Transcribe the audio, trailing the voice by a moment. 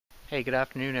Hey, good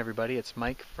afternoon everybody. It's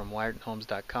Mike from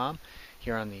WiartonHomes.com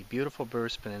here on the beautiful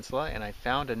Bruce Peninsula, and I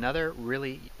found another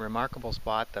really remarkable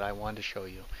spot that I wanted to show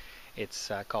you. It's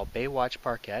called Baywatch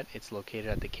Parkette. It's located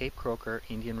at the Cape Croker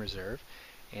Indian Reserve,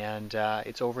 and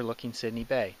it's overlooking Sydney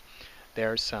Bay.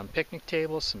 There's some picnic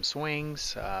tables, some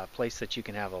swings, a place that you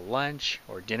can have a lunch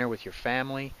or dinner with your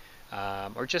family,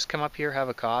 or just come up here, have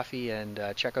a coffee, and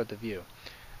check out the view.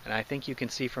 And I think you can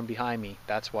see from behind me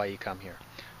that's why you come here.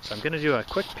 So I'm going to do a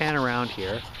quick pan around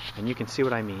here and you can see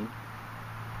what I mean.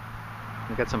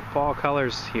 We've got some fall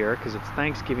colors here because it's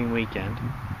Thanksgiving weekend,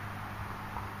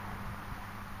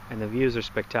 and the views are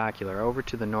spectacular. Over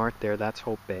to the north there, that's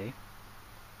Hope Bay.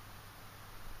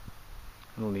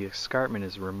 And the escarpment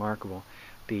is remarkable.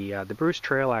 The Bruce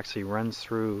Trail actually runs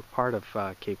through part of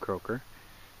Cape Croker,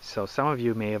 so some of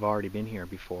you may have already been here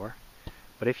before,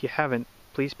 but if you haven't,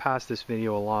 please pass this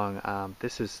video along.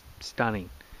 This is stunning,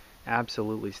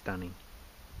 absolutely stunning.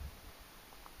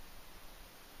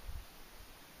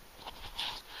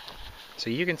 So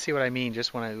you can see what I mean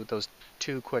just with those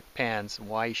two quick pans,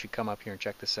 why you should come up here and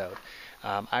check this out.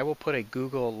 I will put a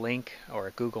Google link or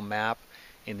a Google map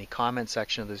in the comment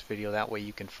section of this video, that way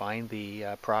you can find the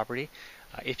property.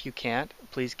 If you can't,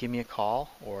 please give me a call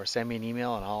or send me an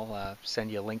email and I'll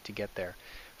send you a link to get there.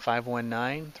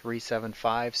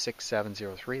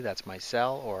 519-375-6703, that's my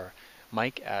cell, or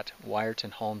Mike at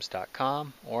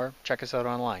wiartonhomes.com, or check us out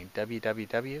online,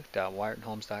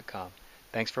 www.wiartonhomes.com.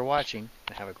 Thanks for watching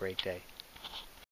and have a great day.